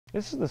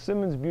This is the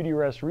Simmons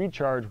Beautyrest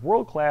Recharge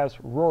World-Class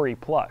Rory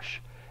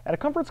Plush. At a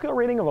comfort scale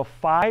rating of a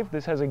 5,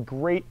 this has a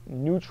great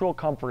neutral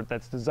comfort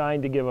that's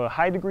designed to give a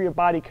high degree of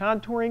body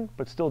contouring,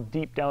 but still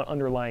deep down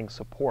underlying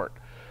support.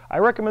 I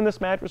recommend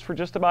this mattress for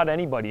just about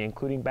anybody,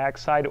 including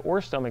backside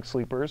or stomach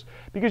sleepers,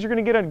 because you're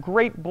going to get a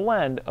great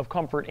blend of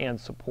comfort and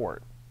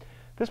support.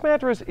 This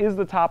mattress is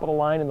the top of the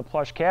line in the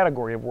plush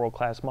category of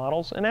world-class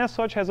models, and as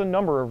such has a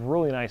number of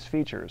really nice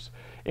features,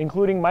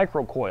 including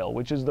microcoil,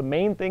 which is the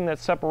main thing that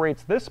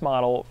separates this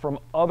model from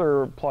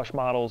other plush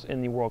models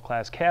in the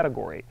world-class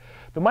category.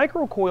 The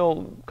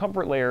microcoil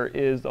comfort layer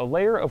is a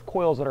layer of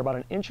coils that are about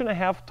 1.5 inches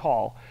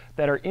tall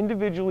that are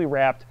individually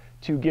wrapped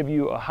to give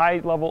you a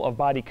high level of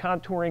body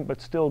contouring but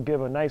still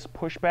give a nice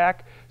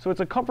pushback. So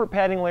it's a comfort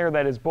padding layer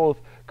that is both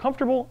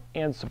comfortable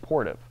and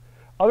supportive.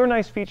 Other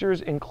nice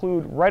features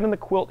include, right on the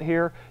quilt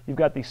here, you've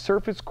got the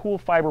Surface Cool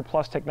Fiber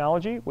Plus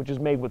technology, which is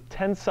made with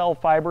Tencel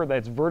fiber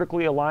that's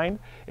vertically aligned.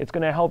 It's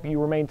going to help you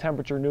remain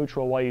temperature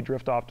neutral while you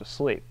drift off to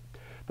sleep.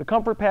 The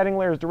comfort padding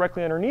layers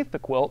directly underneath the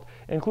quilt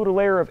include a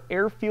layer of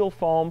air feel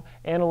foam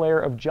and a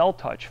layer of gel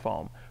touch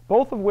foam,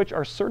 both of which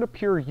are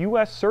CertaPure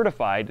US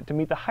certified to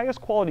meet the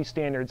highest quality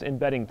standards in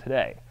bedding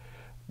today.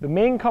 The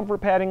main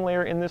comfort padding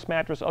layer in this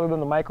mattress, other than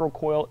the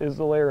microcoil, is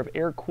the layer of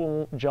Air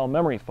Cool Gel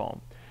Memory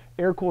Foam.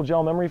 Air Cool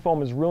Gel Memory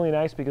Foam is really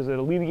nice because it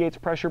alleviates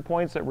pressure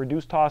points that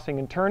reduce tossing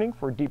and turning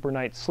for a deeper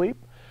night's sleep.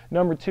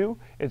 Number two,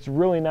 it's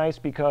really nice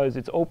because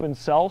it's open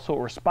cell, so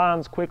it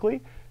responds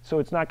quickly, so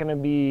it's not going to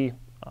be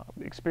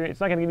it's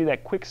not going to give you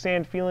that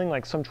quicksand feeling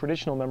like some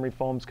traditional memory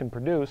foams can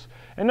produce.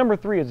 And number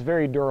three, it's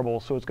very durable,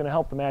 so it's going to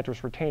help the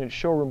mattress retain its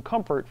showroom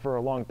comfort for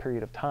a long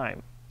period of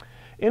time.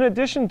 In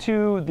addition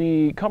to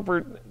the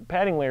comfort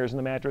padding layers in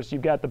the mattress,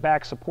 you've got the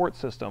back support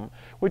system,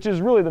 which is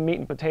really the meat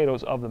and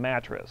potatoes of the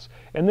mattress.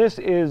 And this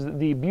is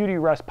the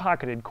Beautyrest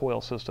pocketed coil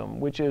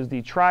system, which is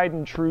the tried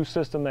and true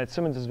system that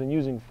Simmons has been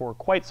using for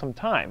quite some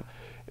time.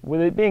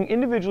 With it being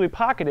individually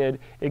pocketed,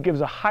 it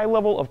gives a high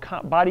level of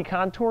body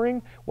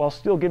contouring while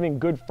still giving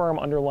good firm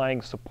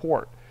underlying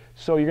support.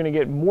 So you're going to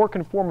get more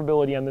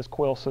conformability on this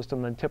coil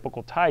system than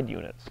typical tied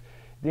units.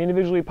 The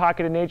individually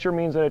pocketed nature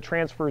means that it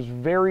transfers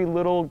very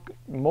little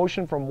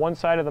motion from one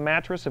side of the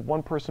mattress if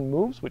one person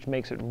moves, which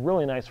makes it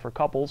really nice for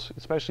couples,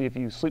 especially if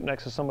you sleep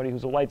next to somebody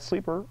who's a light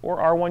sleeper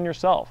or are one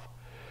yourself.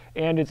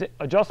 And it's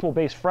adjustable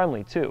base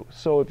friendly too,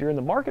 so if you're in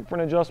the market for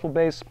an adjustable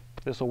base,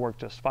 this will work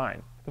just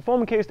fine. The foam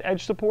encased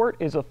edge support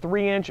is a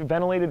 3-inch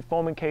ventilated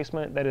foam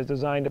encasement that is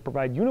designed to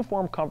provide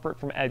uniform comfort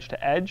from edge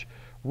to edge.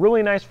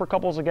 Really nice for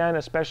couples again,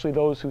 especially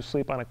those who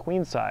sleep on a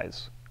queen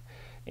size.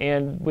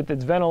 And with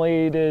its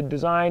ventilated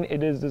design,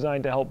 it is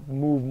designed to help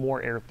move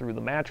more air through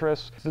the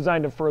mattress. It's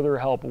designed to further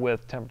help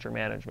with temperature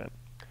management.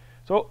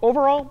 So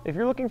overall, if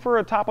you're looking for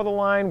a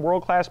top-of-the-line,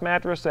 world-class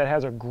mattress that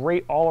has a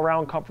great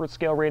all-around comfort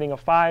scale rating of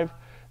 5,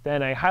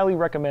 then I highly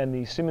recommend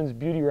the Simmons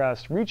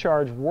Beautyrest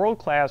Recharge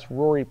World-Class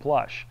Rory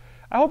Plush.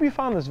 I hope you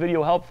found this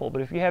video helpful,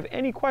 but if you have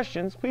any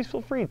questions, please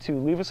feel free to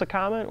leave us a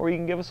comment or you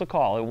can give us a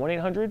call at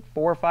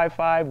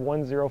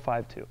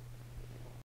 1-800-455-1052.